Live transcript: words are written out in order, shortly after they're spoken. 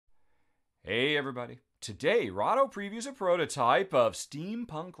Hey everybody. Today, Rahdo previews a prototype of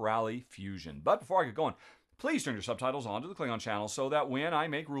Steampunk Rally Fusion. But before I get going, please turn your subtitles on to the Klingon channel so that when I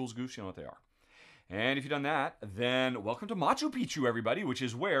make rules goofs, you know what they are. And if you've done that, then welcome to Machu Picchu, everybody, which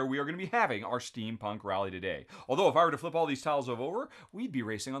is where we are going to be having our Steampunk Rally today. Although if I were to flip all these tiles over, we'd be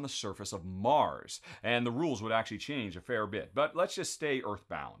racing on the surface of Mars, and the rules would actually change a fair bit. But let's just stay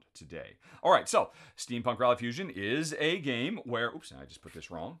earthbound today. All right, so Steampunk Rally Fusion is a game where, oops, I just put this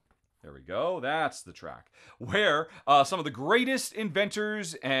wrong. There we go. That's the track. Where some of the greatest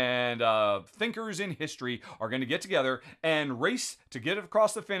inventors and thinkers in history are going to get together and race to get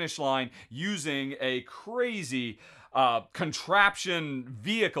across the finish line using a crazy contraption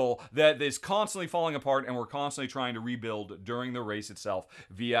vehicle that is constantly falling apart, and we're constantly trying to rebuild during the race itself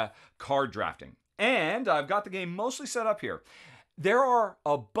via card drafting. And I've got the game mostly set up here. There are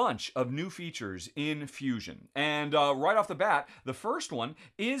a bunch of new features in Fusion. And right off the bat, the first one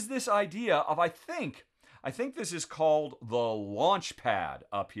is this idea of, I think this is called the launch pad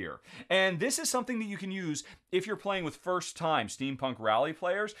up here. And this is something that you can use if you're playing with first-time Steampunk Rally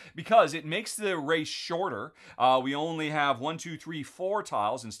players, because it makes the race shorter. We only have 1, 2, 3, 4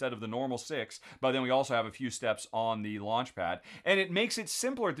 tiles instead of the normal 6, but then we also have a few steps on the launch pad. And it makes it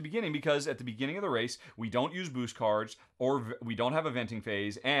simpler at the beginning, because at the beginning of the race, we don't use boost cards, or we don't have a venting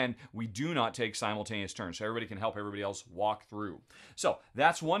phase, and we do not take simultaneous turns, so everybody can help everybody else walk through. So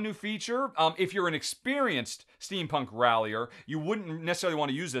that's one new feature. If you're an experienced Steampunk Rallyer, you wouldn't necessarily want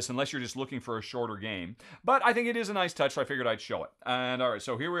to use this unless you're just looking for a shorter game. But I think it is a nice touch, so I figured I'd show it. And all right,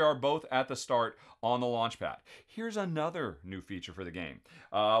 so here we are both at the start on the launch pad. Here's another new feature for the game.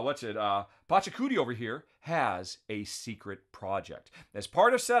 Pachacudi over here has a secret project. As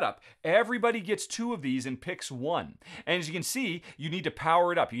part of setup, everybody gets 2 of these and picks one. And as you can see, you need to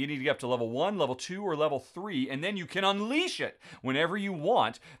power it up. You need to get up to level 1, level 2, or level 3, and then you can unleash it whenever you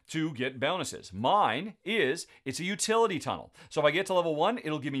want to get bonuses. Mine is, it's a utility tunnel. So if I get to level 1,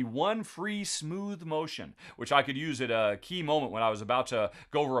 it'll give me 1 free smooth motion, which I could use at a key moment when I was about to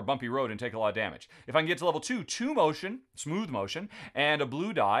go over a bumpy road and take a lot of damage. If I can get to level 2, 2 motion, smooth motion, and a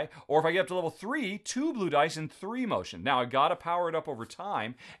blue die, or if I get up to level 3, 2 blue dice and 3 motion. Now I gotta power it up over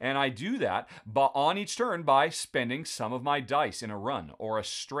time, and I do that on each turn by spending some of my dice in a run or a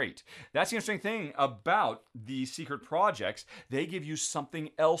straight. That's the interesting thing about the secret projects. They give you something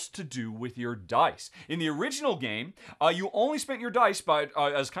else to do with your dice. In the original game, you only spent your dice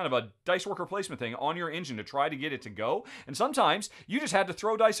as kind of a dice worker placement thing on your engine to try to get it to go, and sometimes you just had to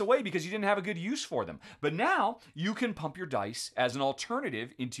throw dice away because you didn't have a good use for them. But now you can pump your dice as an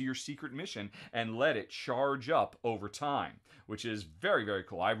alternative into your secret mission and let it charge up over time, which is very, very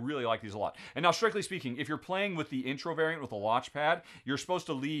cool. I really like these a lot. And now, strictly speaking, if you're playing with the intro variant with the launch pad, you're supposed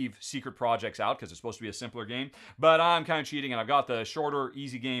to leave secret projects out because it's supposed to be a simpler game. But I'm kind of cheating, and I've got the shorter,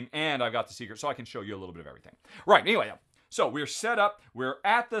 easy game, and I've got the secret, so I can show you a little bit of everything. Right, anyway, so we're set up, we're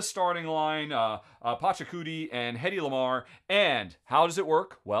at the starting line, Pachacudi and Hedy Lamarr, and how does it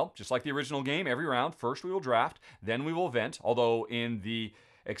work? Well, just like the original game, every round, first we will draft, then we will vent, although in the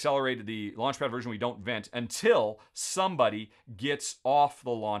launchpad version, we don't vent until somebody gets off the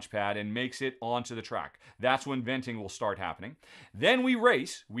launchpad and makes it onto the track. That's when venting will start happening. Then we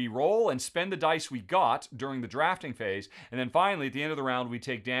race, we roll and spend the dice we got during the drafting phase, and then finally at the end of the round we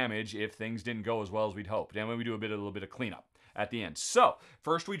take damage if things didn't go as well as we'd hoped. And then we do a little bit of cleanup at the end. So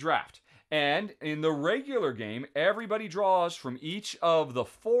first we draft. And in the regular game, everybody draws from each of the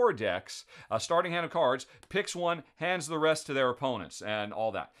 4 decks, a starting hand of cards, picks one, hands the rest to their opponents, and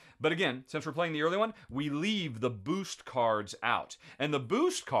all that. But again, since we're playing the early one, we leave the boost cards out. And the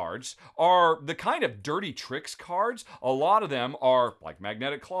boost cards are the kind of dirty tricks cards. A lot of them are, like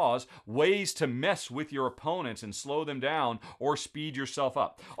magnetic claws, ways to mess with your opponents and slow them down or speed yourself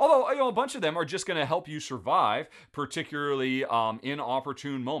up. Although, a bunch of them are just going to help you survive, particularly in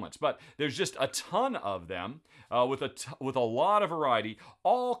opportune moments. But there's just a ton of them with a lot of variety,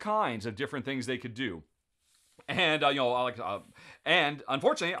 all kinds of different things they could do. And and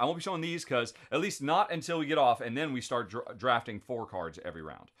unfortunately, I won't be showing these because at least not until we get off, and then we start drafting 4 cards every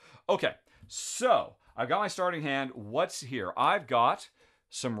round. Okay, so I've got my starting hand. What's here? I've got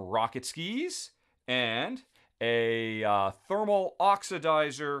some rocket skis and a thermal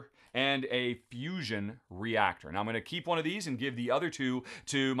oxidizer and a fusion reactor. Now I'm going to keep one of these and give the other 2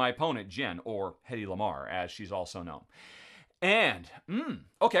 to my opponent, Jen, or Hedy Lamarr, as she's also known. And,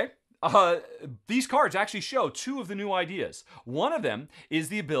 okay. These cards actually show 2 of the new ideas. One of them is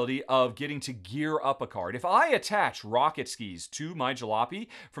the ability of getting to gear up a card. If I attach rocket skis to my jalopy,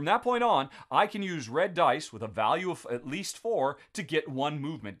 from that point on, I can use red dice with a value of at least 4 to get 1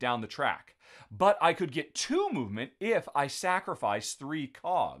 movement down the track. but I could get 2 movement if I sacrifice 3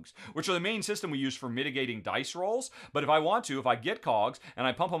 cogs, which are the main system we use for mitigating dice rolls. But if I want to, if I get cogs and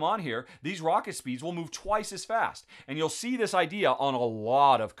I pump them on here, these rocket speeds will move twice as fast. And you'll see this idea on a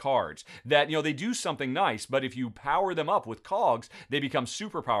lot of cards that, they do something nice, but if you power them up with cogs, they become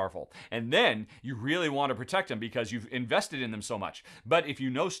super powerful. And then you really want to protect them because you've invested in them so much. But if you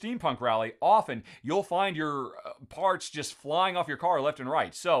know Steampunk Rally, often you'll find your parts just flying off your car left and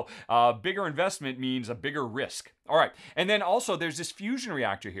right. So bigger investment means a bigger risk. All right, and then also there's this fusion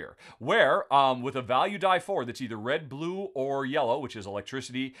reactor here where with a value die 4 that's either red, blue, or yellow, which is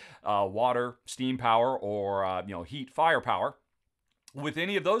electricity, water, steam power, or heat, fire power. With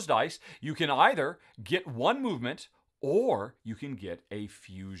any of those dice, you can either get 1 movement or you can get a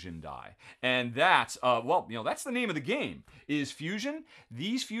fusion die. And that's, that's the name of the game, is fusion.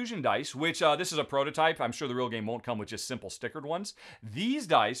 These fusion dice, which this is a prototype. I'm sure the real game won't come with just simple stickered ones. These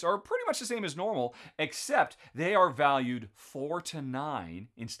dice are pretty much the same as normal, except they are valued 4 to 9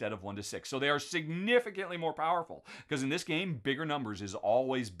 instead of 1 to 6. So they are significantly more powerful, because in this game, bigger numbers is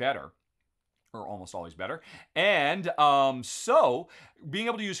always better. Or almost always better. And so being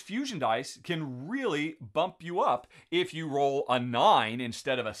able to use fusion dice can really bump you up if you roll a 9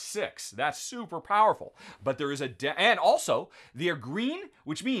 instead of a 6. That's super powerful. But there is and also they are green,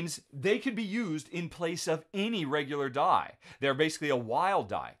 which means they can be used in place of any regular die. They're basically a wild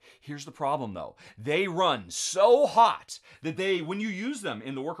die. Here's the problem though. They run so hot that when you use them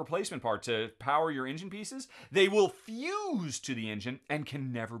in the worker placement part to power your engine pieces, they will fuse to the engine and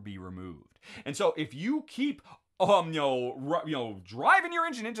can never be removed. And so if you keep driving your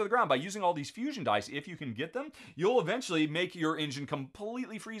engine into the ground by using all these fusion dice, if you can get them, you'll eventually make your engine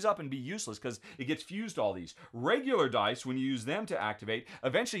completely freeze up and be useless because it gets fused to all these. Regular dice, when you use them to activate,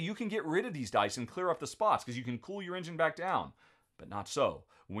 eventually you can get rid of these dice and clear up the spots because you can cool your engine back down. But not so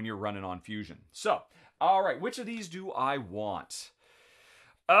when you're running on fusion. So, all right, which of these do I want?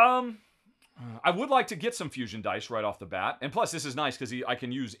 I would like to get some fusion dice right off the bat. And plus, this is nice because I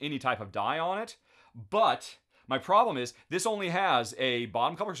can use any type of die on it. But my problem is this only has a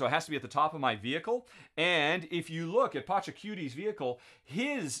bottom coupler, so it has to be at the top of my vehicle. And if you look at Pachacuti's vehicle,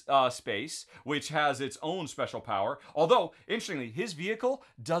 his space, which has its own special power, although, interestingly, his vehicle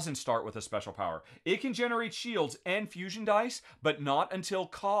doesn't start with a special power. It can generate shields and fusion dice, but not until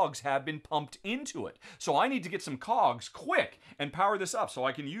cogs have been pumped into it. So I need to get some cogs quick and power this up so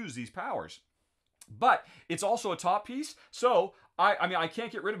I can use these powers. But it's also a top piece, so I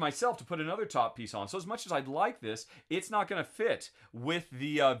can't get rid of myself to put another top piece on. So as much as I'd like this, it's not going to fit with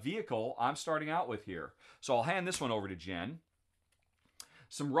the vehicle I'm starting out with here. So I'll hand this one over to Jen.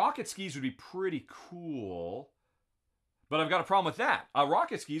 Some rocket skis would be pretty cool, but I've got a problem with that.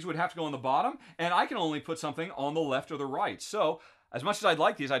 Rocket skis would have to go on the bottom, and I can only put something on the left or the right. So as much as I'd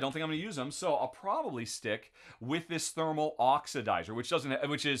like these, I don't think I'm going to use them, so I'll probably stick with this thermal oxidizer, which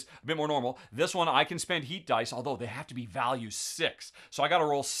is a bit more normal. This one, I can spend heat dice, although they have to be value 6. So I got to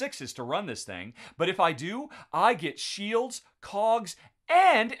roll 6s to run this thing. But if I do, I get shields, cogs,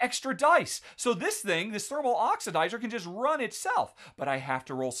 and extra dice. So this thermal oxidizer can just run itself, but I have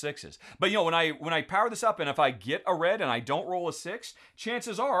to roll 6s. But when I power this up and if I get a red and I don't roll a 6,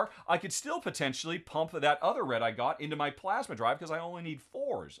 chances are I could still potentially pump that other red I got into my plasma drive because I only need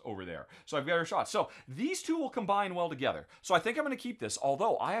 4s over there. So I've got a shot. So these two will combine well together. So I think I'm going to keep this,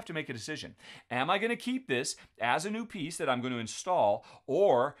 although I have to make a decision. Am I going to keep this as a new piece that I'm going to install,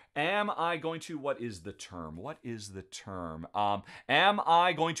 or am I going to, what is the term? Am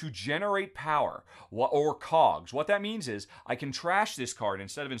I going to generate power or cogs? What that means is I can trash this card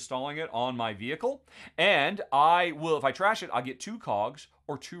instead of installing it on my vehicle, and I will, if I trash it, I'll get 2 cogs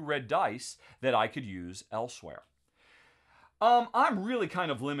or 2 red dice that I could use elsewhere. I'm really kind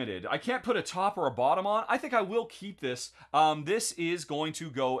of limited. I can't put a top or a bottom on. I think I will keep this. This is going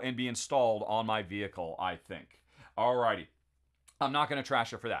to go and be installed on my vehicle, I think. Alrighty. I'm not going to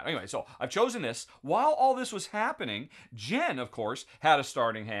trash it for that. Anyway, so I've chosen this. While all this was happening, Jen, of course, had a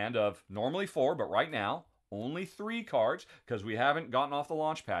starting hand of normally 4, but right now, only 3 cards, because we haven't gotten off the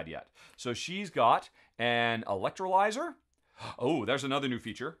launch pad yet. So she's got an electrolyzer. Oh, there's another new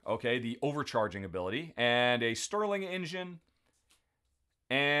feature. Okay, the overcharging ability. And a Stirling engine.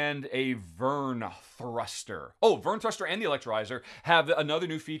 And a Vern thruster. Oh, Vern thruster and the electrolyzer have another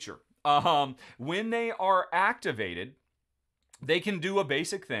new feature. When they are activated, they can do a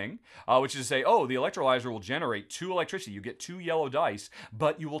basic thing, which is to say, oh, the electrolyzer will generate 2 electricity. You get 2 yellow dice,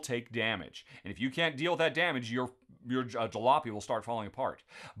 but you will take damage. And if you can't deal with that damage, your jalopy will start falling apart.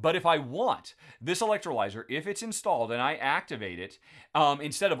 But if I want this electrolyzer, if it's installed and I activate it,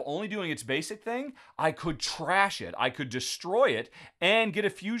 instead of only doing its basic thing, I could trash it. I could destroy it and get a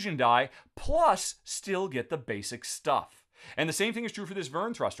fusion die, plus still get the basic stuff. And the same thing is true for this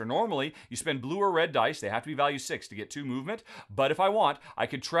Vern Thruster. Normally, you spend blue or red dice. They have to be value 6 to get 2 movement. But if I want, I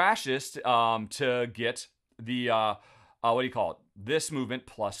could trash this to get the, what do you call it? This movement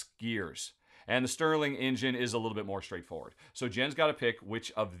plus gears. And the Stirling engine is a little bit more straightforward. So Jen's got to pick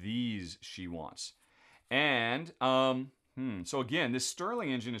which of these she wants. And, so again, this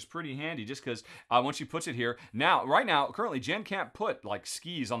Stirling engine is pretty handy just because once she puts it here, right now, currently, Jen can't put like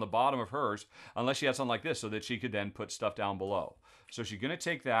skis on the bottom of hers unless she had something like this so that she could then put stuff down below. So she's going to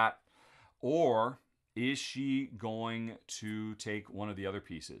take that, or is she going to take one of the other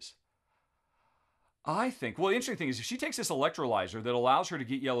pieces? I think, well, the interesting thing is if she takes this electrolyzer that allows her to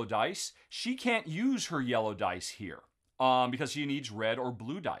get yellow dice, she can't use her yellow dice here because she needs red or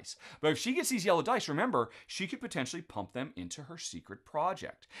blue dice. But if she gets these yellow dice, remember, she could potentially pump them into her secret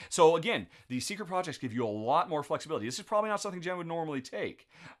project. So again, these secret projects give you a lot more flexibility. This is probably not something Jen would normally take,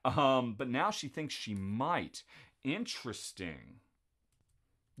 but now she thinks she might. Interesting.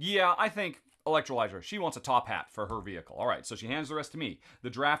 Yeah, I think electrolyzer. She wants a top hat for her vehicle. All right, so she hands the rest to me. The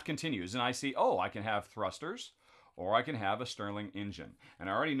draft continues, and I see, oh, I can have thrusters, or I can have a Stirling engine. And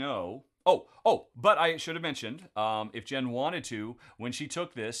I already know, but I should have mentioned, if Jen wanted to, when she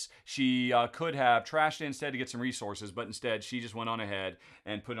took this, she could have trashed it instead to get some resources, but instead she just went on ahead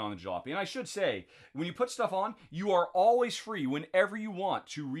and put it on the jalopy. And I should say, when you put stuff on, you are always free whenever you want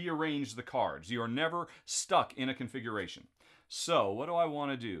to rearrange the cards. You are never stuck in a configuration. So what do I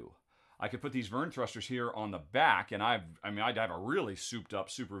want to do? I could put these Vern Thrusters here on the back, and I'd have a really souped up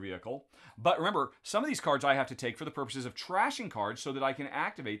super vehicle. But remember, some of these cards I have to take for the purposes of trashing cards so that I can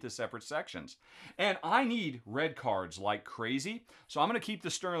activate the separate sections. And I need red cards like crazy, so I'm going to keep the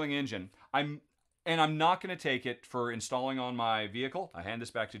Stirling engine. I'm not going to take it for installing on my vehicle. I hand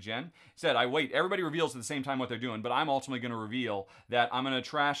this back to Jen. Instead, I wait. Everybody reveals at the same time what they're doing, but I'm ultimately going to reveal that I'm going to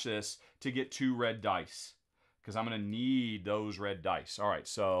trash this to get 2 red dice, because I'm going to need those red dice. All right,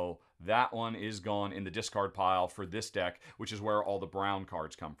 so that one is gone in the discard pile for this deck, which is where all the brown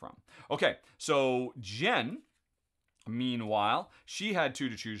cards come from. Okay, so Jen, meanwhile, she had 2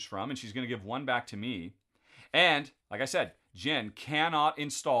 to choose from, and she's going to give 1 back to me. And, like I said, Jen cannot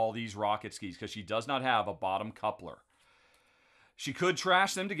install these rocket skis because she does not have a bottom coupler. She could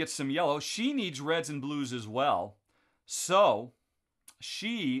trash them to get some yellow. She needs reds and blues as well. So,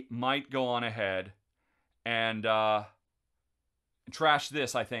 she might go on ahead and trash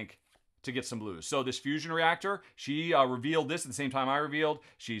this, I think, to get some blues. So this fusion reactor, she revealed this at the same time I revealed.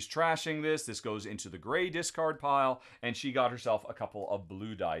 She's trashing this. This goes into the gray discard pile, and she got herself a couple of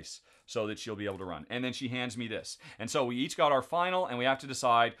blue dice so that she'll be able to run. And then she hands me this. And so we each got our final, and we have to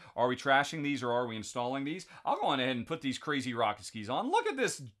decide, are we trashing these or are we installing these? I'll go on ahead and put these crazy rocket skis on. Look at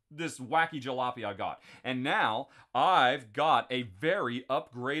this wacky jalopy I got. And now I've got a very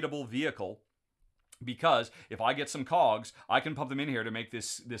upgradable vehicle, because if I get some cogs, I can pump them in here to make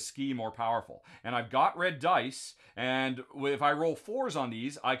this ski more powerful. And I've got red dice, and if I roll 4s on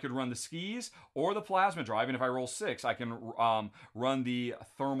these, I could run the skis or the plasma drive, and if I roll 6, I can run the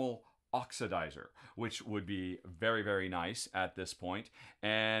thermal oxidizer, which would be very, very nice at this point.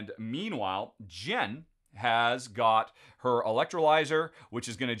 And meanwhile, Jen has got her electrolyzer, which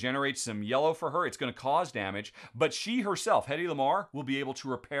is going to generate some yellow for her. It's going to cause damage, but she herself, Hedy Lamarr, will be able to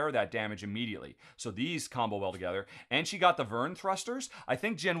repair that damage immediately. So these combo well together. And she got the Vern Thrusters. I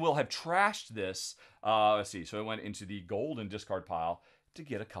think Jen will have trashed this. Let's see. So it went into the golden discard pile to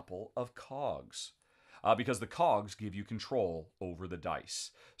get a couple of cogs. Because the cogs give you control over the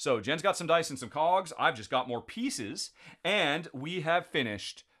dice. So Jen's got some dice and some cogs. I've just got more pieces. And we have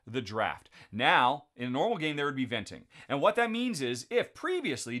finished the draft. Now, in a normal game, there would be venting. And what that means is, if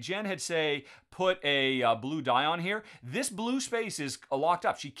previously Jen had, say, put a blue die on here, this blue space is locked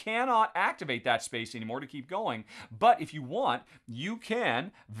up. She cannot activate that space anymore to keep going. But if you want, you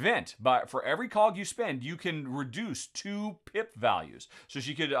can vent. But for every cog you spend, you can reduce 2 pip values. So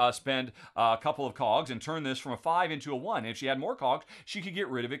she could spend a couple of cogs and turn this from a 5 into a 1. And if she had more cogs, she could get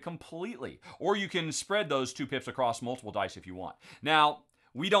rid of it completely. Or you can spread those 2 pips across multiple dice if you want. Now,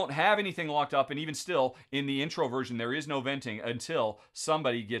 we don't have anything locked up, and even still, in the intro version, there is no venting until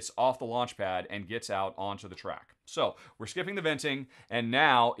somebody gets off the launch pad and gets out onto the track. So, we're skipping the venting, and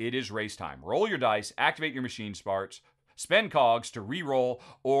now it is race time. Roll your dice, activate your machine sparks, spend cogs to re-roll,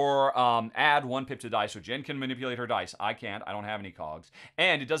 or add 1 pip to dice, so Jen can manipulate her dice. I can't. I don't have any cogs.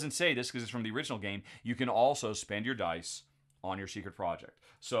 And it doesn't say this because it's from the original game. You can also spend your dice on your secret project.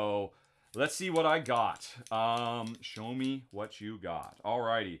 So, let's see what I got. Show me what you got.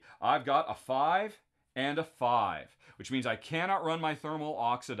 Alrighty. I've got a 5 and a 5, which means I cannot run my thermal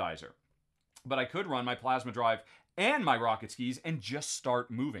oxidizer. But I could run my plasma drive and my rocket skis and just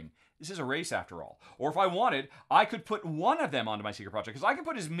start moving. This is a race after all. Or if I wanted, I could put one of them onto my secret project, because I can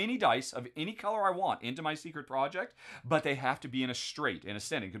put as many dice of any color I want into my secret project, but they have to be in a straight, in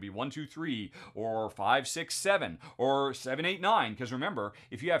ascending. It could be 1, 2, 3, or 5, 6, 7, or 7, 8, 9. Because remember,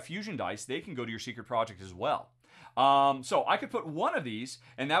 if you have fusion dice, they can go to your secret project as well. So I could put one of these,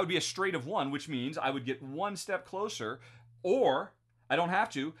 and that would be a straight of 1, which means I would get one step closer, or I don't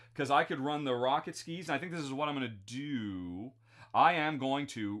have to, because I could run the rocket skis, and I think this is what I'm going to do. I am going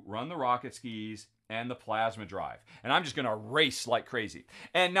to run the rocket skis and the plasma drive. And I'm just going to race like crazy.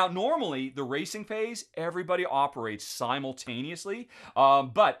 And now, normally, the racing phase, everybody operates simultaneously.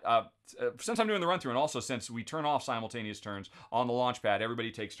 But since I'm doing the run-through, and also since we turn off simultaneous turns on the launch pad,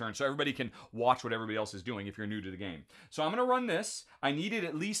 everybody takes turns. So everybody can watch what everybody else is doing if you're new to the game. So I'm going to run this. I needed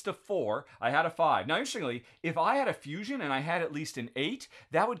at least a 4. I had a 5. Now, interestingly, if I had a fusion and I had at least an 8,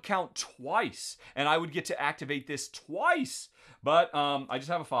 that would count twice. And I would get to activate this twice. But I just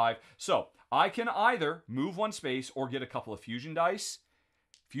have a 5. So I can either move one space or get a couple of fusion dice.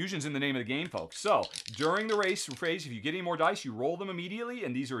 Fusion's in the name of the game, folks. So during the race phase, if you get any more dice, you roll them immediately,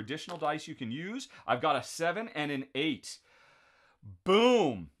 and these are additional dice you can use. I've got a 7 and an 8.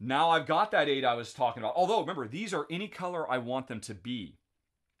 Boom! Now I've got that 8 I was talking about. Although, remember, these are any color I want them to be.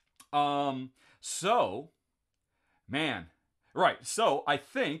 Man. Right, so I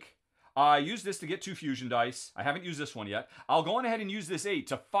think I used this to get 2 fusion dice. I haven't used this one yet. I'll go on ahead and use this 8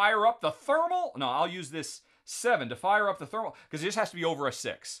 to fire up the thermal. No, I'll use this 7 to fire up the thermal, because it just has to be over a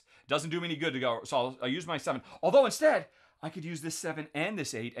 6. Doesn't do me any good to go, so I'll use my 7. Although instead, I could use this 7 and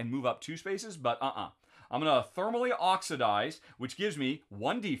this 8 and move up 2 spaces, but I'm going to thermally oxidize, which gives me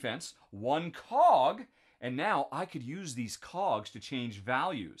 1 defense, 1 cog, and now I could use these cogs to change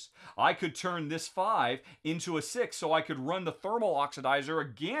values. I could turn this 5 into a 6, so I could run the thermal oxidizer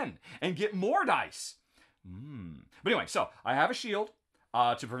again and get more dice. But anyway, so I have a shield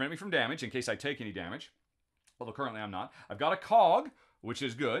to prevent me from damage in case I take any damage. Although currently I'm not. I've got a cog, which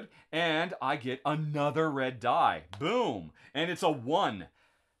is good, and I get another red die. Boom! And it's a 1.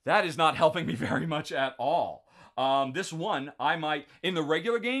 That is not helping me very much at all. This 1, I might, in the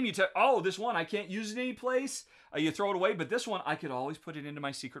regular game, you tell, oh, this 1, I can't use it any place. You throw it away, but this one, I could always put it into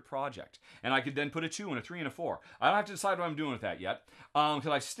my secret project. And I could then put a 2 and a 3 and a 4. I don't have to decide what I'm doing with that yet, because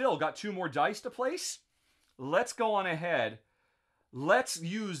I've still got 2 more dice to place. Let's go on ahead. Let's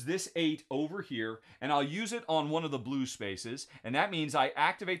use this 8 over here, and I'll use it on one of the blue spaces, and that means I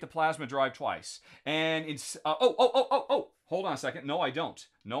activate the plasma drive twice. And it's, hold on a second. No, I don't,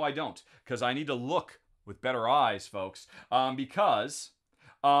 because I need to look with better eyes, folks, because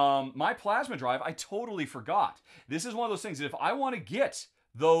my plasma drive, I totally forgot. This is one of those things that if I want to get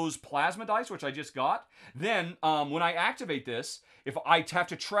those plasma dice, which I just got, then when I activate this, if I have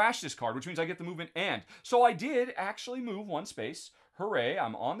to trash this card, which means I get the movement and. So I did actually move 1 space. Hooray,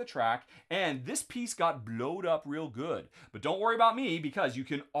 I'm on the track, and this piece got blowed up real good. But don't worry about me, because you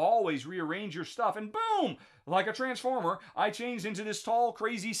can always rearrange your stuff, and boom! Like a transformer, I changed into this tall,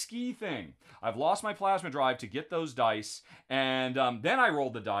 crazy ski thing. I've lost my plasma drive to get those dice, and then I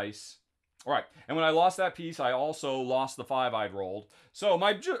rolled the dice. All right, and when I lost that piece, I also lost the 5 I'd rolled. So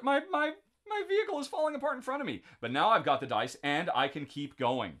my vehicle is falling apart in front of me. But now I've got the dice, and I can keep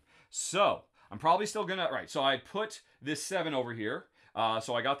going. So I'm probably still gonna, right, so I put this 7 over here.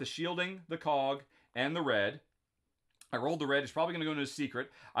 So I got the shielding, the cog, and the red. I rolled the red. It's probably going to go into a secret.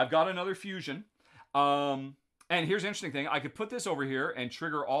 I've got another fusion. And here's the interesting thing. I could put this over here and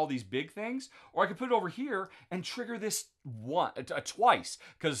trigger all these big things. Or I could put it over here and trigger this twice.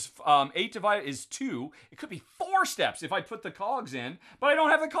 Because 8 divided is 2. It could be 4 steps if I put the cogs in. But I don't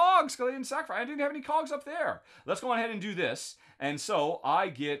have the cogs because I didn't sacrifice. I didn't have any cogs up there. Let's go ahead and do this. And so I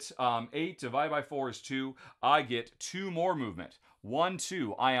get 8 divided by 4 is 2. I get 2 more movement. 1,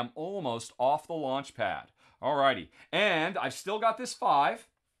 2. I am almost off the launch pad. Alrighty. And I've still got this 5,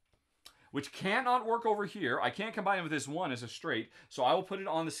 which cannot work over here. I can't combine it with this 1 as a straight, so I will put it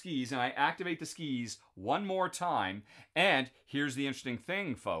on the skis, and I activate the skis 1 more time. And here's the interesting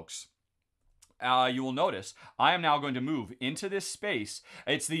thing, folks. You will notice I am now going to move into this space.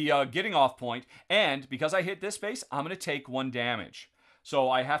 It's the getting off point, and because I hit this space, I'm going to take 1 damage. So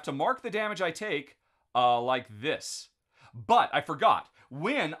I have to mark the damage I take like this. But I forgot.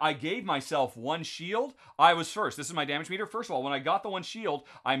 When I gave myself 1 shield, I was first. This is my damage meter. First of all, when I got the 1 shield,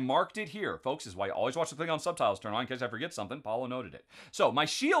 I marked it here. Folks, this is why I always watch the thing on subtitles turn on in case I forget something. Paulo noted it. So my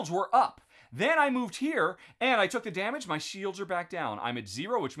shields were up. Then I moved here, and I took the damage. My shields are back down. I'm at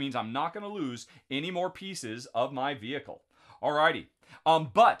 0, which means I'm not going to lose any more pieces of my vehicle. Alrighty.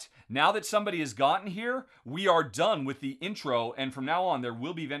 But now that somebody has gotten here, we are done with the intro, and from now on there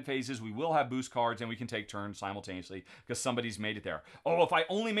will be event phases, we will have boost cards, and we can take turns simultaneously because somebody's made it there. Oh, if I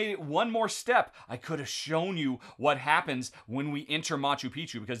only made it one more step, I could have shown you what happens when we enter Machu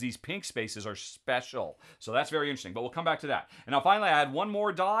Picchu, because these pink spaces are special. So that's very interesting, but we'll come back to that. And now finally I had one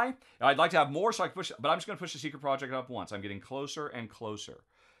more die. I'd like to have more so I can push, but I'm just going to push the secret project up once. I'm getting closer and closer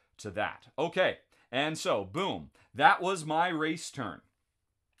to that. Okay. And so, boom, that was my race turn.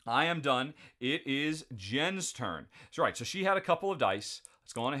 I am done. It is Jen's turn. So, right, so she had a couple of dice.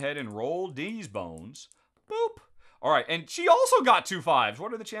 Let's go on ahead and roll these bones. Boop. All right, and she also got 2 5s.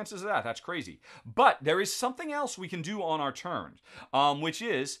 What are the chances of that? That's crazy. But there is something else we can do on our turn, which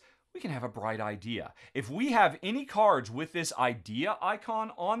is we can have a bright idea. If we have any cards with this idea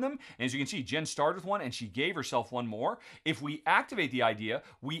icon on them, and as you can see, Jen started with one and she gave herself one more. If we activate the idea,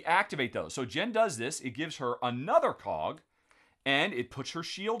 we activate those. So Jen does this, it gives her another cog, and it puts her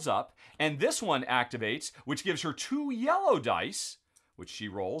shields up. And this one activates, which gives her 2 yellow dice, which she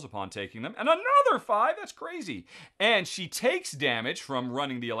rolls upon taking them, and another 5. That's crazy. And she takes damage from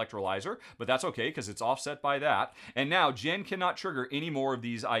running the electrolyzer, but that's okay because it's offset by that. And now Jen cannot trigger any more of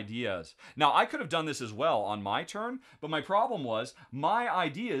these ideas. Now, I could have done this as well on my turn, but my problem was my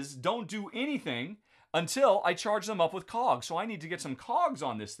ideas don't do anything until I charge them up with cogs. So I need to get some cogs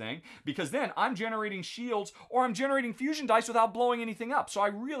on this thing, because then I'm generating shields or I'm generating fusion dice without blowing anything up. So I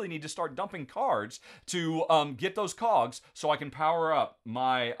really need to start dumping cards to get those cogs so I can power up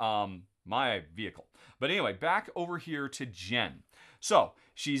my, my vehicle. But anyway, back over here to Jen. So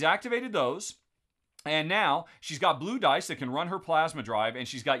she's activated those. And now she's got blue dice that can run her plasma drive, and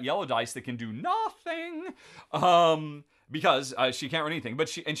she's got yellow dice that can do nothing. Because she can't run anything. But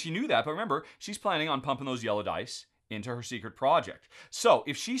she knew that. But remember, she's planning on pumping those yellow dice into her secret project. So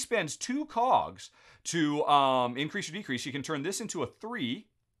if she spends 2 cogs to increase or decrease, she can turn this into a 3.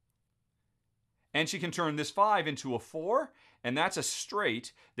 And she can turn this 5 into a 4. And that's a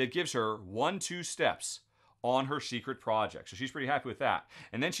straight that gives her 1, 2 steps on her secret project. So she's pretty happy with that.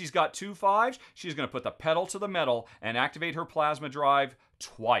 And then she's got 2 5s. She's going to put the pedal to the metal and activate her plasma drive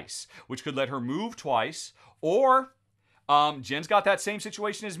twice, which could let her move twice. Or Jen's got that same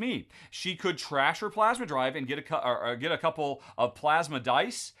situation as me. She could trash her plasma drive and get a couple of plasma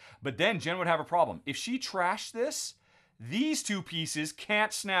dice, but then Jen would have a problem. If she trashed this, these 2 pieces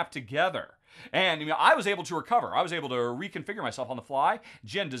can't snap together. And I was able to recover. I was able to reconfigure myself on the fly.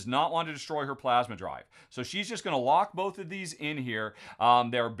 Jen does not want to destroy her plasma drive. So she's just going to lock both of these in here.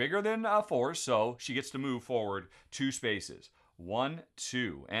 They're bigger than 4, so she gets to move forward 2 spaces. 1,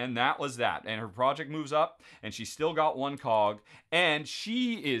 2, and that was that. And her project moves up, and she's still got 1 cog, and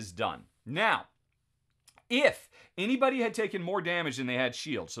she is done. Now, if anybody had taken more damage than they had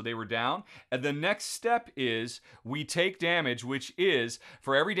shield, so they were down, and the next step is we take damage, which is,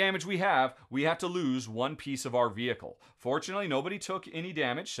 for every damage we have to lose 1 piece of our vehicle. Fortunately, nobody took any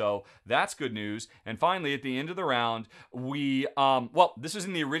damage, so that's good news. And finally, at the end of the round, we, well, this was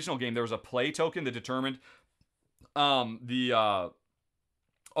in the original game. There was a play token that determined the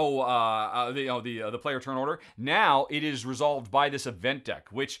player turn order. Now it is resolved by this event deck,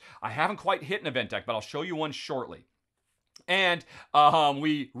 which I haven't quite hit an event deck, but I'll show you one shortly. And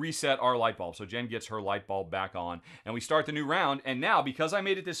we reset our light bulb. So Jen gets her light bulb back on, and we start the new round. And now, because I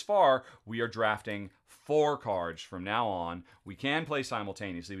made it this far, we are drafting 4 cards from now on. We can play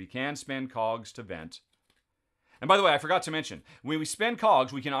simultaneously. We can spend cogs to vent. And by the way, I forgot to mention, when we spend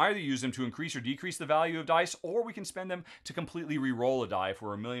cogs, we can either use them to increase or decrease the value of dice, or we can spend them to completely re-roll a die if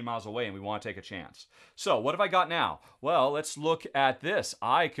we're a million miles away and we want to take a chance. So what have I got now? Well, let's look at this.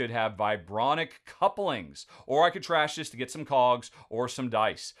 I could have vibronic couplings, or I could trash this to get some cogs or some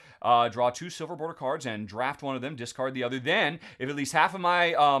dice. Draw 2 silver border cards and draft one of them, discard the other. Then, if at least half of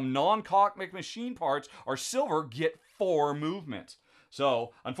my non-cosmic machine parts are silver, get 4 movement.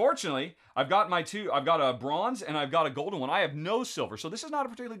 So, unfortunately, I've got my 2, I've got a bronze and I've got a golden one. I have no silver, so this is not a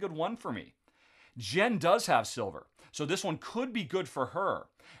particularly good one for me. Jen does have silver, so this one could be good for her.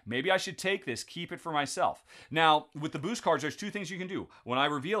 Maybe I should take this, keep it for myself. Now, with the boost cards, there's 2 things you can do. When I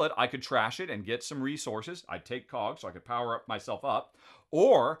reveal it, I could trash it and get some resources. I'd take cogs, so I could power up myself up.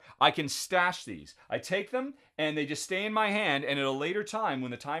 Or I can stash these. I take them, and they just stay in my hand, and at a later time,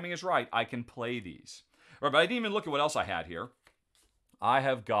 when the timing is right, I can play these. Right, but I didn't even look at what else I had here. I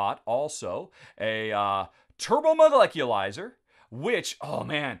have got also a turbo moleculizer, which, oh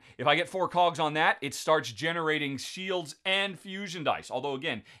man, if I get 4 cogs on that, it starts generating shields and fusion dice. Although,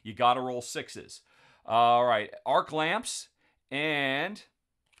 again, you got to roll 6s. All right, arc lamps and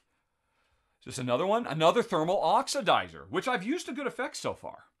Just another one, another thermal oxidizer, which I've used to good effect so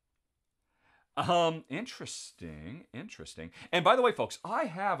far. Interesting. And by the way, folks, I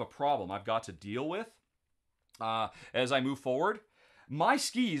have a problem I've got to deal with as I move forward. My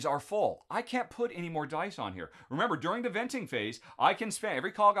skis are full. I can't put any more dice on here. Remember, during the venting phase, I can spend,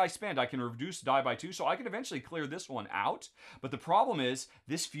 every cog I spend, I can reduce die by 2, so I can eventually clear this one out. But the problem is,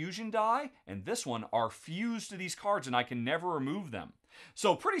 this fusion die and this one are fused to these cards, and I can never remove them.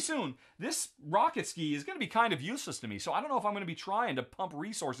 So pretty soon, this rocket ski is going to be kind of useless to me. So I don't know if I'm going to be trying to pump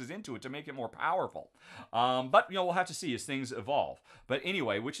resources into it to make it more powerful. But, we'll have to see as things evolve. But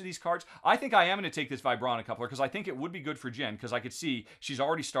anyway, which of these cards? I think I am going to take this Vibronic Coupler because I think it would be good for Jen because I could see she's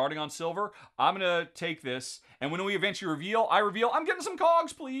already starting on silver. I'm going to take this. And when we eventually reveal, I'm getting some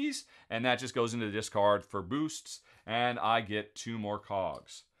cogs, please. And that just goes into the discard for boosts. And I get 2 more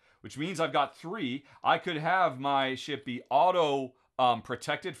cogs, which means I've got 3. I could have my ship be auto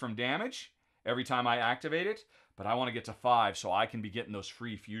protected from damage every time I activate it, but I want to get to 5 so I can be getting those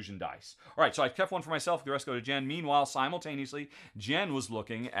free fusion dice. All right, so I kept one for myself. The rest go to Jen. Meanwhile, simultaneously, Jen was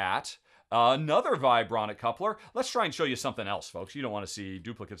looking at another Vibronic Coupler. Let's try and show you something else, folks. You don't want to see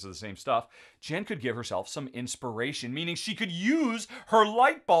duplicates of the same stuff. Jen could give herself some inspiration, meaning she could use her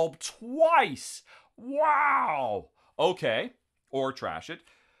light bulb twice. Wow. Okay, or trash it.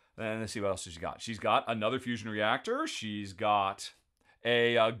 And let's see what else she's got. She's got another fusion reactor. She's got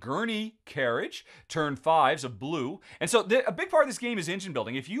a gurney carriage, turn 5s of blue. And so a big part of this game is engine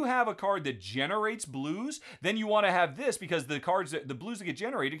building. If you have a card that generates blues, then you want to have this because the blues that get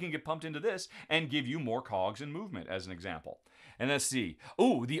generated can get pumped into this and give you more cogs and movement, as an example. And let's see.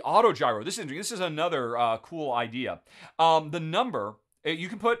 Ooh, the auto gyro. This is another cool idea. The number, you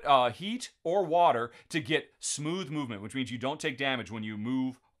can put heat or water to get smooth movement, which means you don't take damage when you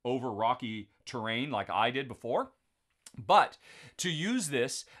move over rocky terrain like I did before. But to use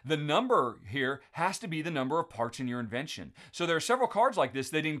this, the number here has to be the number of parts in your invention. So there are several cards like this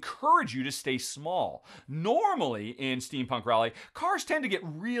that encourage you to stay small. Normally in Steampunk Rally, cars tend to get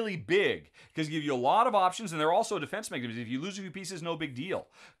really big because they give you a lot of options and they're also a defense mechanism. If you lose a few pieces, no big deal.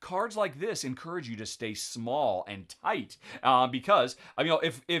 Cards like this encourage you to stay small and tight because,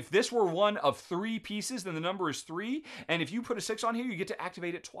 if this were one of 3 pieces, then the number is 3. And if you put a 6 on here, you get to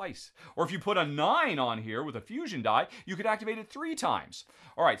activate it twice. Or if you put a 9 on here with a fusion die, you could activate it 3 times.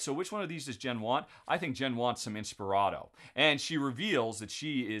 All right, so which one of these does Jen want? I think Jen wants some Inspirato. And she reveals that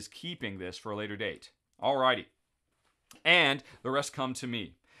she is keeping this for a later date. All righty. And the rest come to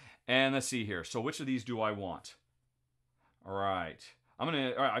me. And let's see here. So which of these do I want? All right.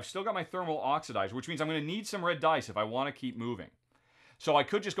 I've still got my thermal oxidizer, which means I'm going to need some red dice if I want to keep moving. So I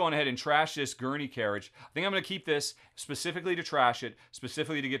could just go on ahead and trash this gurney carriage. I think I'm going to keep this specifically to trash it,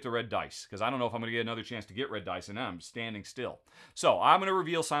 specifically to get the red dice, because I don't know if I'm going to get another chance to get red dice, and now I'm standing still. So I'm going to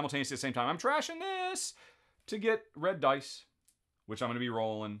reveal simultaneously at the same time. I'm trashing this to get red dice, which I'm going to be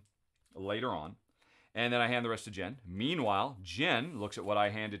rolling later on. And then I hand the rest to Jen. Meanwhile, Jen looks at what I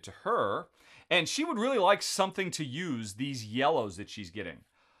handed to her, and she would really like something to use these yellows that she's getting.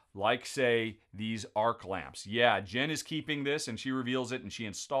 Like, say, these arc lamps. Yeah, Jen is keeping this, and she reveals it, and she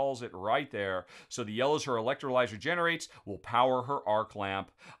installs it right there. So the yellows her electrolyzer generates will power her arc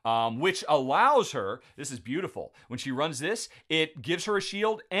lamp, which allows her, this is beautiful, when she runs this, it gives her a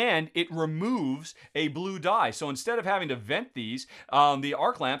shield, and it removes a blue die. So instead of having to vent these, the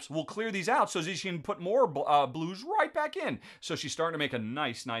arc lamps will clear these out so that she can put more blues right back in. So she's starting to make a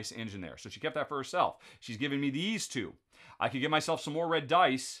nice engine there. So she kept that for herself. She's giving me these 2. I could get myself some more red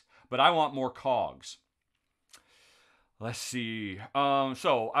dice, but I want more cogs. Let's see.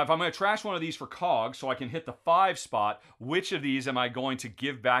 So if I'm going to trash one of these for cogs so I can hit the 5 spot, which of these am I going to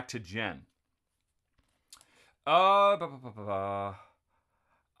give back to Jen? I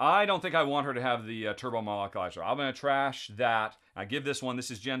don't think I want her to have the turbo moleculizer. I'm going to trash that. I give this one. This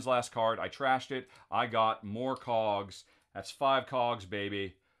is Jen's last card. I trashed it. I got more cogs. That's 5 cogs,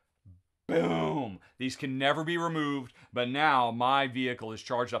 baby. Boom! These can never be removed, but now my vehicle is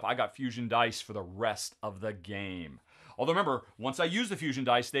charged up. I got fusion dice for the rest of the game. Although remember, once I use the fusion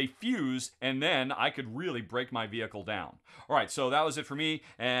dice, they fuse, and then I could really break my vehicle down. All right, so that was it for me.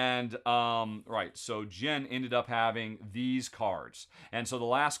 And, right, so Jen ended up having these cards. And so the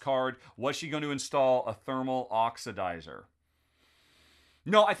last card, was she going to install a thermal oxidizer?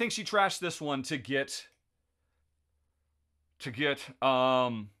 No, I think she trashed this one to get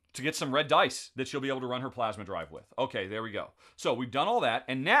some red dice that she'll be able to run her plasma drive with. Okay, there we go. So we've done all that,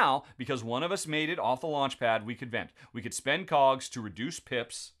 and now, because one of us made it off the launch pad, we could vent. We could spend cogs to reduce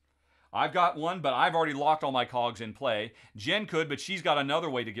pips. I've got one, but I've already locked all my cogs in play. Jen could, but she's got another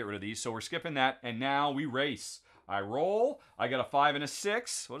way to get rid of these, so we're skipping that, and now we race. I roll. I got a 5 and a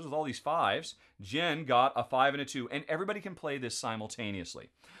 6. What is with all these 5s? Jen got a 5 and a 2. And everybody can play this simultaneously.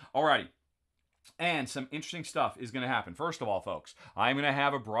 Alrighty. And some interesting stuff is going to happen. First of all, folks, I'm going to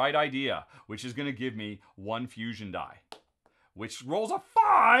have a bright idea, which is going to give me 1 fusion die, which rolls a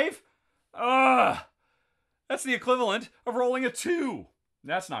 5. That's the equivalent of rolling a 2.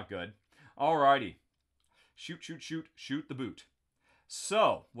 That's not good. Alrighty. Shoot, shoot, shoot, shoot the boot.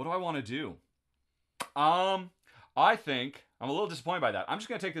 So, what do I want to do? I think I'm a little disappointed by that. I'm just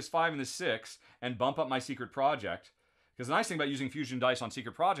going to take this 5 and this 6 and bump up my secret project. Because the nice thing about using fusion dice on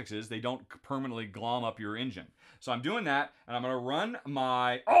secret projects is they don't permanently glom up your engine. So I'm doing that, and I'm going to run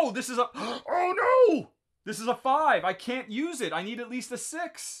my... Oh, this is a... Oh, no! This is a 5. I can't use it. I need at least a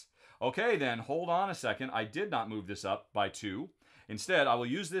 6. Okay, then, hold on a second. I did not move this up by 2. Instead, I will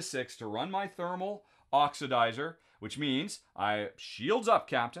use this 6 to run my thermal oxidizer, which means I shields up,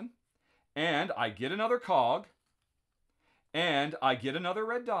 Captain, and I get another cog, and I get another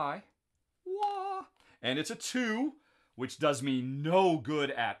red die. Wah! And it's a 2, which does me no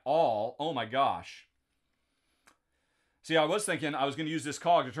good at all. Oh my gosh. See, I was thinking I was going to use this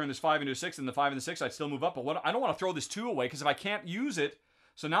cog to turn this 5 into a 6, and the 5 and the 6 I'd still move up, but I don't want to throw this 2 away, because if I can't use it,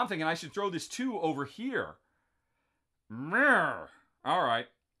 so now I'm thinking I should throw this 2 over here. All right.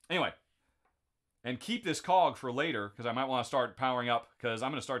 Anyway. And keep this cog for later, because I might want to start powering up, because I'm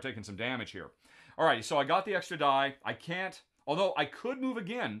going to start taking some damage here. All right, so I got the extra die. I can't, although I could move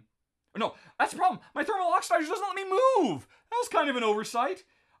again. No, that's the problem. My thermal oxidizer doesn't let me move. That was kind of an oversight.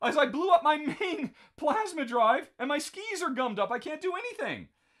 As I blew up my main plasma drive, and my skis are gummed up. I can't do anything.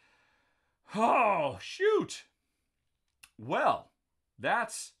 Oh, shoot. Well,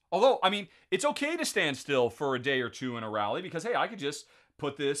 that's... Although, I mean, it's okay to stand still for a day or two in a rally, because, hey, I could just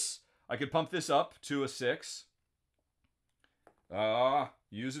put this... I could pump this up to a 6.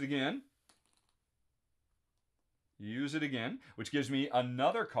 Use it again. Use it again, which gives me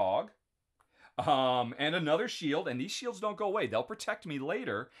another cog. And another shield. And these shields don't go away. They'll protect me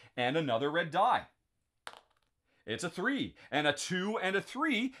later. And another red die. It's a 3. And a 2 and a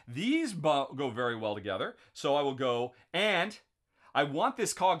 3. These go very well together. So I will go and... I want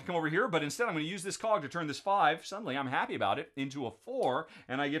this cog to come over here, but instead I'm going to use this cog to turn this 5, suddenly I'm happy about it, into a 4,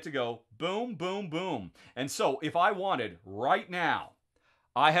 and I get to go boom, boom, boom. And so if I wanted right now,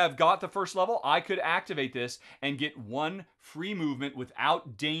 I have got the first level, I could activate this and get 1 free movement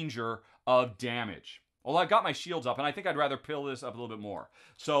without danger of damage. Well, I've got my shields up, and I think I'd rather pill this up a little bit more.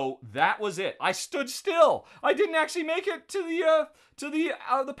 So that was it. I stood still. I didn't actually make it to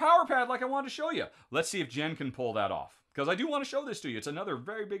the power pad like I wanted to show you. Let's see if Jen can pull that off. Because I do want to show this to you. It's another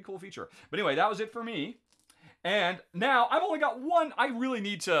very big, cool feature. But anyway, that was it for me. And now, I've only got 1. I really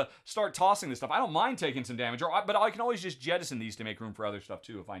need to start tossing this stuff. I don't mind taking some damage, but I can always just jettison these to make room for other stuff,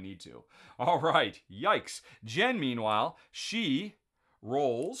 too, if I need to. All right. Yikes. Jen, meanwhile, she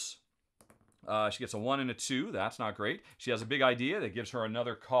rolls. She gets a 1 and a 2. That's not great. She has a big idea that gives her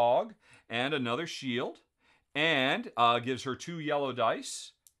another cog and another shield. And gives her 2 yellow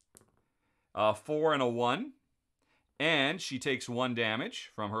dice. 4 and a 1. And she takes 1 damage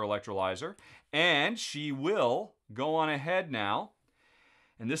from her electrolyzer. And she will go on ahead now.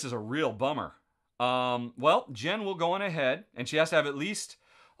 And this is a real bummer. Well, Jen will go on ahead. And she has to have at least...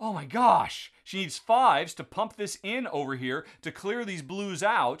 Oh my gosh! She needs 5s to pump this in over here to clear these blues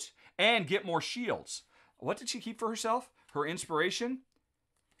out and get more shields. What did she keep for herself? Her inspiration?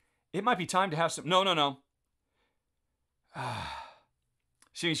 It might be time to have some... No.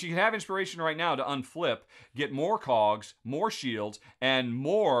 She can have inspiration right now to unflip, get more cogs, more shields, and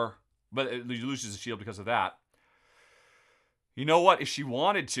more... But it loses the shield because of that. You know what? If she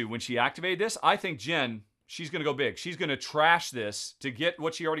wanted to, when she activated this, I think Jen, she's going to go big. She's going to trash this to get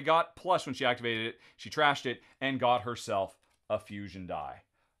what she already got. Plus, when she activated it, she trashed it and got herself a fusion die.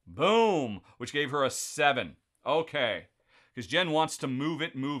 Boom! Which gave her a 7. Okay. Because Jen wants to move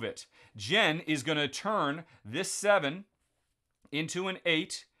it. Jen is going to turn this 7... into an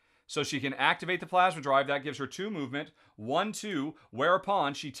 8, so she can activate the plasma drive. That gives her 2 movement, 1, 2,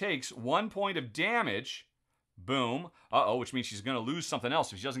 whereupon she takes 1 point of damage. Boom. Which means she's going to lose something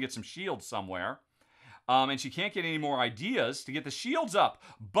else if she doesn't get some shields somewhere. And she can't get any more ideas to get the shields up,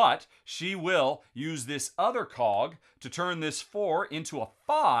 but she will use this other cog to turn this 4 into a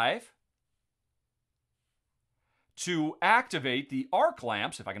 5. To activate the arc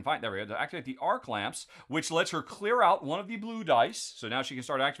lamps, if I can find, there we go, to activate the arc lamps, which lets her clear out 1 of the blue dice, so now she can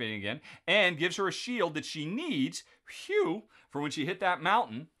start activating again, and gives her a shield that she needs, for when she hit that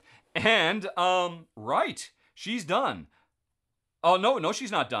mountain. And, right, she's done. Oh, no,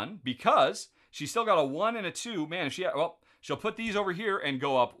 she's not done, because she's still got a 1 and a 2. Man, if she, she'll put these over here and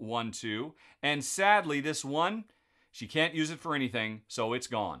go up 1, 2, and sadly, this 1 She can't use it for anything, so it's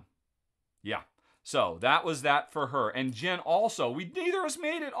gone. Yeah. So that was that for her. And Jen also, we neither of us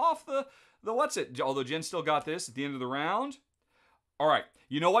made it off the what's it? Although Jen still got this at the end of the round. All right.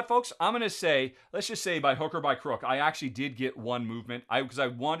 You know what, folks? I'm going to say, let's just say by hook or by crook, I actually did get one movement because I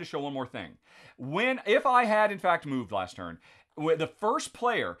wanted to show one more thing. If I had, in fact, moved last turn, the first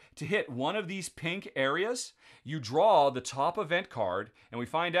player to hit one of these pink areas, you draw the top event card, and we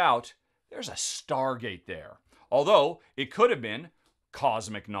find out there's a Stargate there. Although, it could have been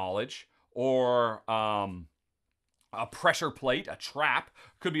Cosmic Knowledge, or a pressure plate, a trap,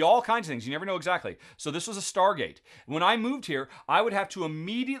 could be all kinds of things. You never know exactly. So this was a Stargate. When I moved here, I would have to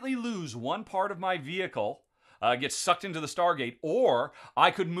immediately lose one part of my vehicle, get sucked into the Stargate, or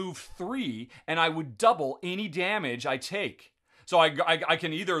I could move 3 and I would double any damage I take. So I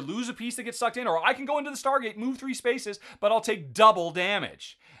can either lose a piece that gets sucked in, or I can go into the Stargate, move 3 spaces, but I'll take double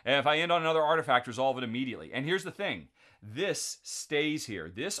damage. And if I end on another artifact, resolve it immediately. And here's the thing. This stays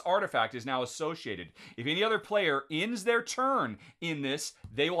here. This artifact is now associated. If any other player ends their turn in this,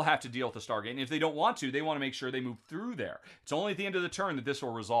 they will have to deal with the Stargate. And if they don't want to, they want to make sure they move through there. It's only at the end of the turn that this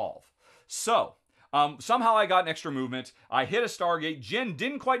will resolve. So, somehow I got an extra movement. I hit a Stargate. Jen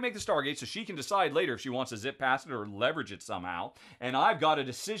didn't quite make the Stargate, so she can decide later if she wants to zip past it or leverage it somehow. And I've got a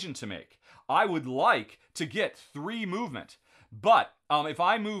decision to make. I would like to get 3 movement. But if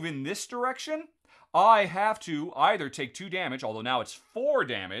I move in this direction, I have to either take 2 damage, although now it's 4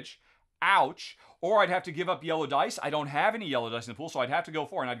 damage, ouch, or I'd have to give up yellow dice. I don't have any yellow dice in the pool, so I'd have to go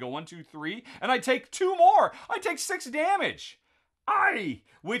 4, and I'd go 1, 2, 3, and I'd take 2 more. I'd take 6 damage.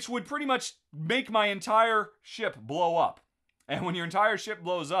 Which would pretty much make my entire ship blow up. And when your entire ship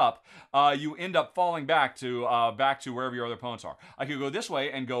blows up, you end up falling back to wherever your other opponents are. I could go this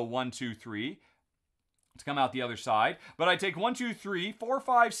way and go 1, 2, 3. To come out the other side. But I take 1, 2, 3, 4,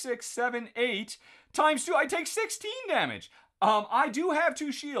 5, 6, 7, 8 times 2. I take 16 damage. I do have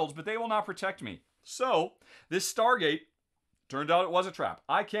 2 shields, but they will not protect me. So this Stargate turned out it was a trap.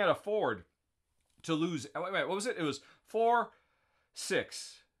 I can't afford to lose. Wait, what was it? It was 4,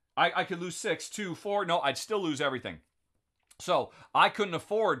 6. I could lose 6, 2, 4. No, I'd still lose everything. So I couldn't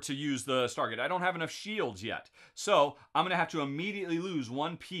afford to use the Stargate. I don't have enough shields yet. So I'm going to have to immediately lose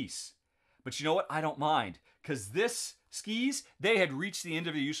 1 piece. But you know what? I don't mind, because this skis, they had reached the end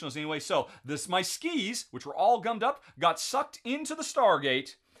of their usefulness anyway. So my skis, which were all gummed up, got sucked into the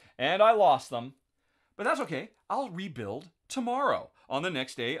Stargate, and I lost them. But that's okay. I'll rebuild tomorrow on the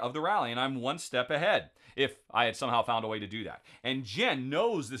next day of the rally, and I'm 1 step ahead if I had somehow found a way to do that. And Jen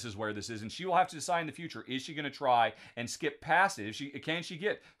knows this is where this is, and she will have to decide in the future, is she going to try and skip past it? Can she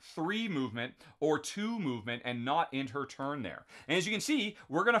get 3 movement or 2 movement and not end her turn there? And as you can see,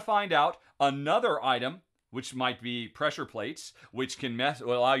 we're going to find out another item, which might be pressure plates, which can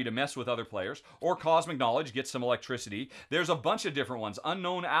will allow you to mess with other players, or cosmic knowledge, get some electricity. There's a bunch of different ones,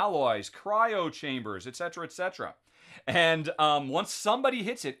 unknown alloys, cryo chambers, etc., etc. And once somebody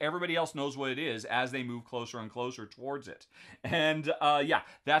hits it, everybody else knows what it is as they move closer and closer towards it. And yeah,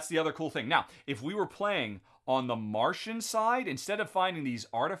 that's the other cool thing. Now, if we were playing on the Martian side, instead of finding these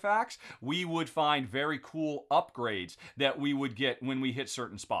artifacts, we would find very cool upgrades that we would get when we hit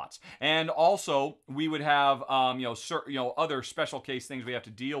certain spots. And also, we would have other special case things we have to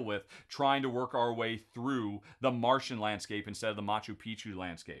deal with trying to work our way through the Martian landscape instead of the Machu Picchu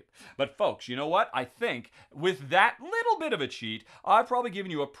landscape. But folks, you know what? I think with that little bit of a cheat, I've probably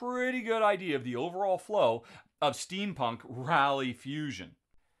given you a pretty good idea of the overall flow of Steampunk Rally Fusion.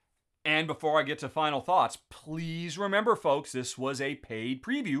 And before I get to final thoughts, please remember, folks, this was a paid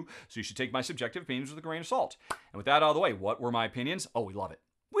preview, so you should take my subjective opinions with a grain of salt. And with that out of the way, what were my opinions? Oh, we love it.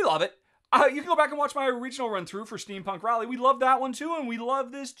 We love it. You can go back and watch my original run-through for Steampunk Rally. We love that one too, and we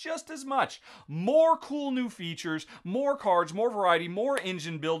love this just as much. More cool new features, more cards, more variety, more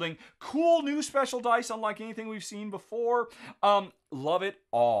engine building, cool new special dice unlike anything we've seen before. Love it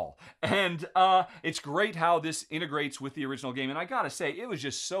all. And it's great how this integrates with the original game. And I gotta say, it was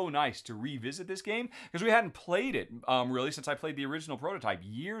just so nice to revisit this game because we hadn't played it really since I played the original prototype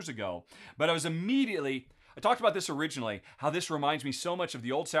years ago. But I was immediately... I talked about this originally, how this reminds me so much of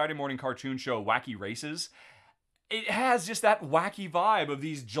the old Saturday morning cartoon show Wacky Races. It has just that wacky vibe of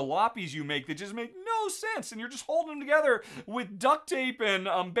these jalopies you make that just make no sense, and you're just holding them together with duct tape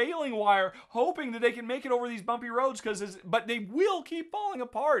and baling wire, hoping that they can make it over these bumpy roads, but they will keep falling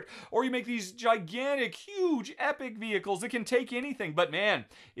apart. Or you make these gigantic, huge, epic vehicles that can take anything. But man,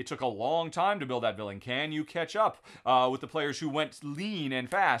 it took a long time to build that villain. Can you catch up with the players who went lean and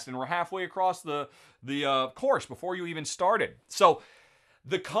fast and were halfway across the course before you even started? So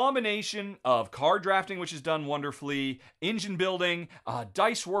the combination of card drafting, which is done wonderfully, engine building,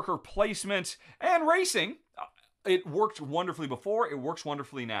 dice worker placement, and racing, it worked wonderfully before. It works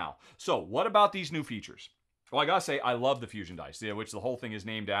wonderfully now. So what about these new features? Well, I gotta say, I love the fusion dice, which the whole thing is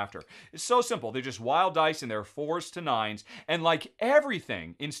named after. It's so simple. They're just wild dice, and they're 4s to 9s. And like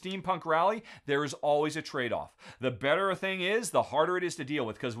everything in Steampunk Rally, there is always a trade-off. The better a thing is, the harder it is to deal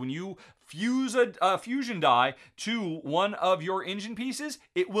with. Because when you fuse a fusion die to one of your engine pieces,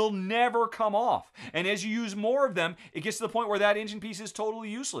 it will never come off. And as you use more of them, it gets to the point where that engine piece is totally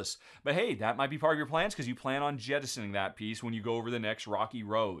useless. But hey, that might be part of your plans because you plan on jettisoning that piece when you go over the next rocky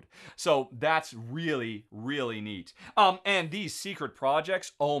road. So that's really, really neat. And these secret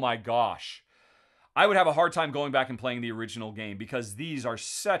projects, oh my gosh. I would have a hard time going back and playing the original game because these are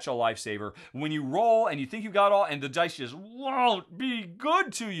such a lifesaver. When you roll and you think you've got all, and the dice just won't be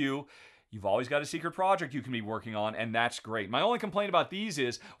good to you, you've always got a secret project you can be working on, and that's great. My only complaint about these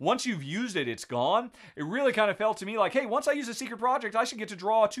is, once you've used it, it's gone. It really kind of felt to me like, hey, once I use a secret project, I should get to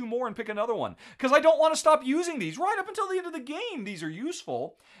draw 2 more and pick another one. Because I don't want to stop using these. Right up until the end of the game, these are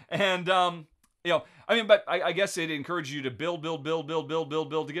useful. And, but I guess it encourages you to build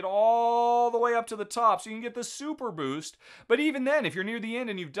to get all the way up to the top so you can get the super boost. But even then, if you're near the end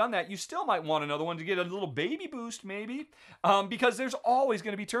and you've done that, you still might want another one to get a little baby boost maybe. Because there's always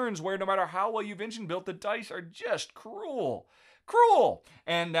going to be turns where no matter how well you've engine built, the dice are just cruel.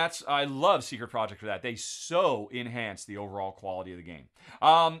 And I love Secret Project for that. They so enhance the overall quality of the game.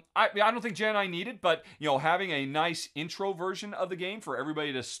 I don't think Jen and I need it, but having a nice intro version of the game for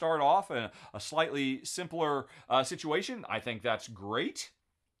everybody to start off in a slightly simpler situation, I think that's great.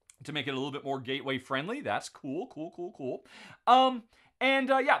 To make it a little bit more gateway friendly, that's cool.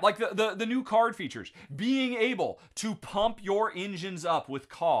 Like the new card features. Being able to pump your engines up with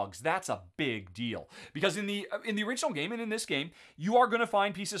cogs, that's a big deal. Because in the original game and in this game, you are going to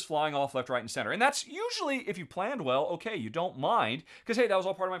find pieces flying off left, right, and center. And that's usually, if you planned well, okay, you don't mind. Because, hey, that was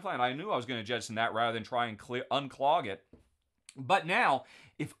all part of my plan. I knew I was going to jettison that rather than try and unclog it. But now,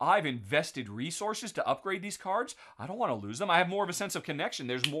 if I've invested resources to upgrade these cards, I don't want to lose them. I have more of a sense of connection.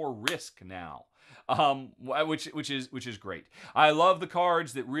 There's more risk now. Which is great. I love the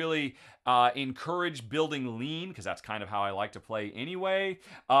cards that really encourage building lean, because that's kind of how I like to play anyway.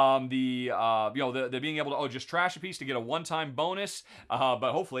 The being able to just trash a piece to get a one-time bonus,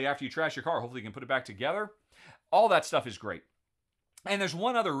 but hopefully after you trash your car, hopefully you can put it back together. All that stuff is great. And there's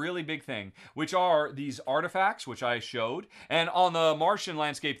one other really big thing, which are these artifacts, which I showed. And on the Martian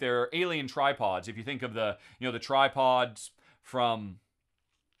landscape, they're alien tripods. If you think of the tripods from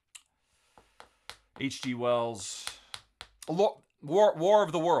H.G. Wells' War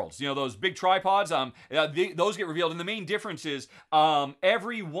of the Worlds, those big tripods, those get revealed. And the main difference is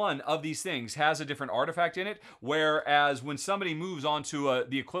every one of these things has a different artifact in it, whereas when somebody moves on to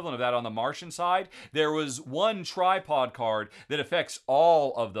the equivalent of that on the Martian side, there was one tripod card that affects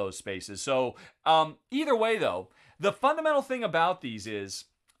all of those spaces. So either way, though, the fundamental thing about these is,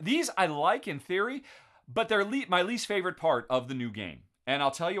 these I like in theory, but they're my least favorite part of the new game. And I'll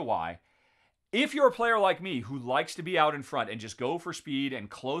tell you why. If you're a player like me who likes to be out in front and just go for speed and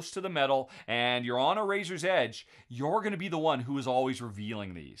close to the metal and you're on a razor's edge, you're going to be the one who is always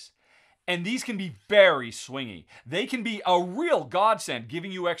revealing these. And these can be very swingy. They can be a real godsend,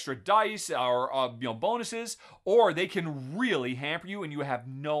 giving you extra dice or bonuses, or they can really hamper you and you have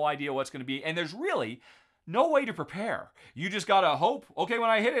no idea what's going to be. And there's really no way to prepare. You just got to hope, okay, when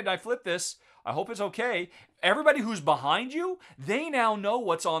I hit it and I flip this, I hope it's okay. Everybody who's behind you, they now know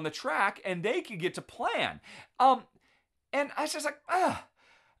what's on the track and they can get to plan. And I was just like,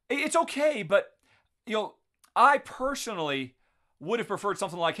 it's okay, but, I personally would have preferred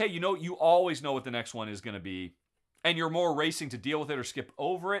something like, hey, you always know what the next one is going to be, and you're more racing to deal with it or skip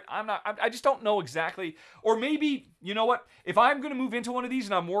over it. I just don't know exactly. Or maybe, you know what? If I'm going to move into one of these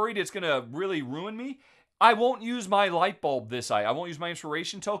and I'm worried it's going to really ruin me, I won't use my light bulb I won't use my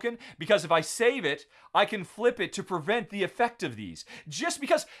inspiration token, because if I save it, I can flip it to prevent the effect of these. Just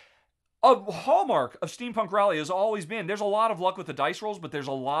because a hallmark of Steampunk Rally has always been, there's a lot of luck with the dice rolls, but there's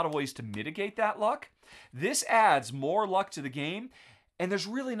a lot of ways to mitigate that luck. This adds more luck to the game, and there's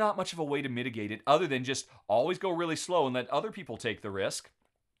really not much of a way to mitigate it other than just always go really slow and let other people take the risk.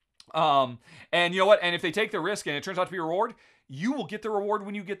 And you know what? And if they take the risk and it turns out to be a reward, you will get the reward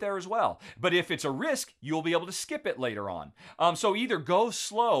when you get there as well. But if it's a risk, you'll be able to skip it later on. So either go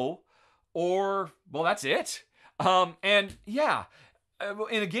slow or, well, that's it. And yeah,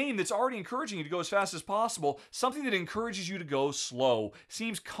 in a game that's already encouraging you to go as fast as possible, something that encourages you to go slow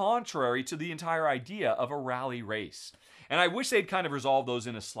seems contrary to the entire idea of a rally race. And I wish they'd kind of resolve those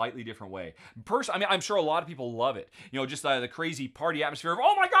in a slightly different way. I mean, I'm sure a lot of people love it. You know, just the crazy party atmosphere of,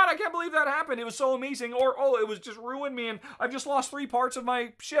 oh my god, I can't believe that happened. It was so amazing. Or, oh, it was just ruined me and I've just lost 3 parts of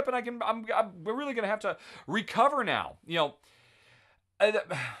my ship and I'm really going to have to recover now. You know,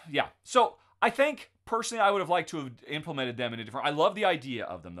 yeah. So I think personally I would have liked to have implemented them in a different. I love the idea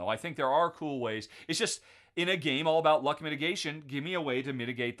of them though. I think there are cool ways. It's just in a game all about luck mitigation, give me a way to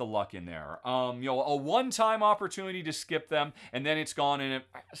mitigate the luck in there. You know, a one-time opportunity to skip them and then it's gone and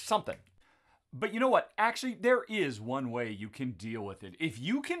something. But you know what? Actually, there is one way you can deal with it. If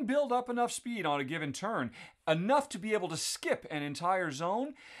you can build up enough speed on a given turn, enough to be able to skip an entire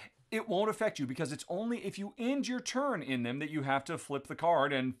zone, it won't affect you because it's only if you end your turn in them that you have to flip the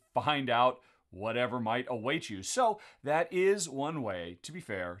card and find out whatever might await you. So that is one way, to be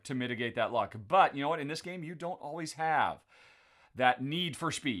fair, to mitigate that luck. But you know what? In this game, you don't always have that need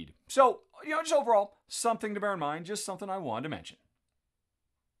for speed. So, you know, just overall, something to bear in mind, just something I wanted to mention.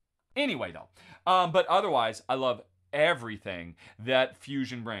 Anyway, though, but otherwise, I love everything that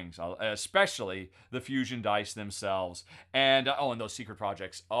Fusion brings, especially the Fusion dice themselves, and and those secret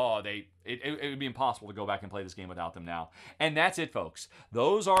projects. Oh, it would be impossible to go back and play this game without them now. And that's it, folks.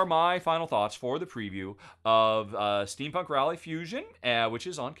 Those are my final thoughts for the preview of Steampunk Rally Fusion, which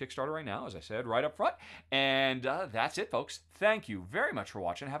is on Kickstarter right now, as I said, right up front. And that's it, folks. Thank you very much for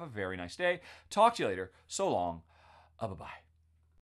watching. Have a very nice day. Talk to you later. So long. Bye-bye.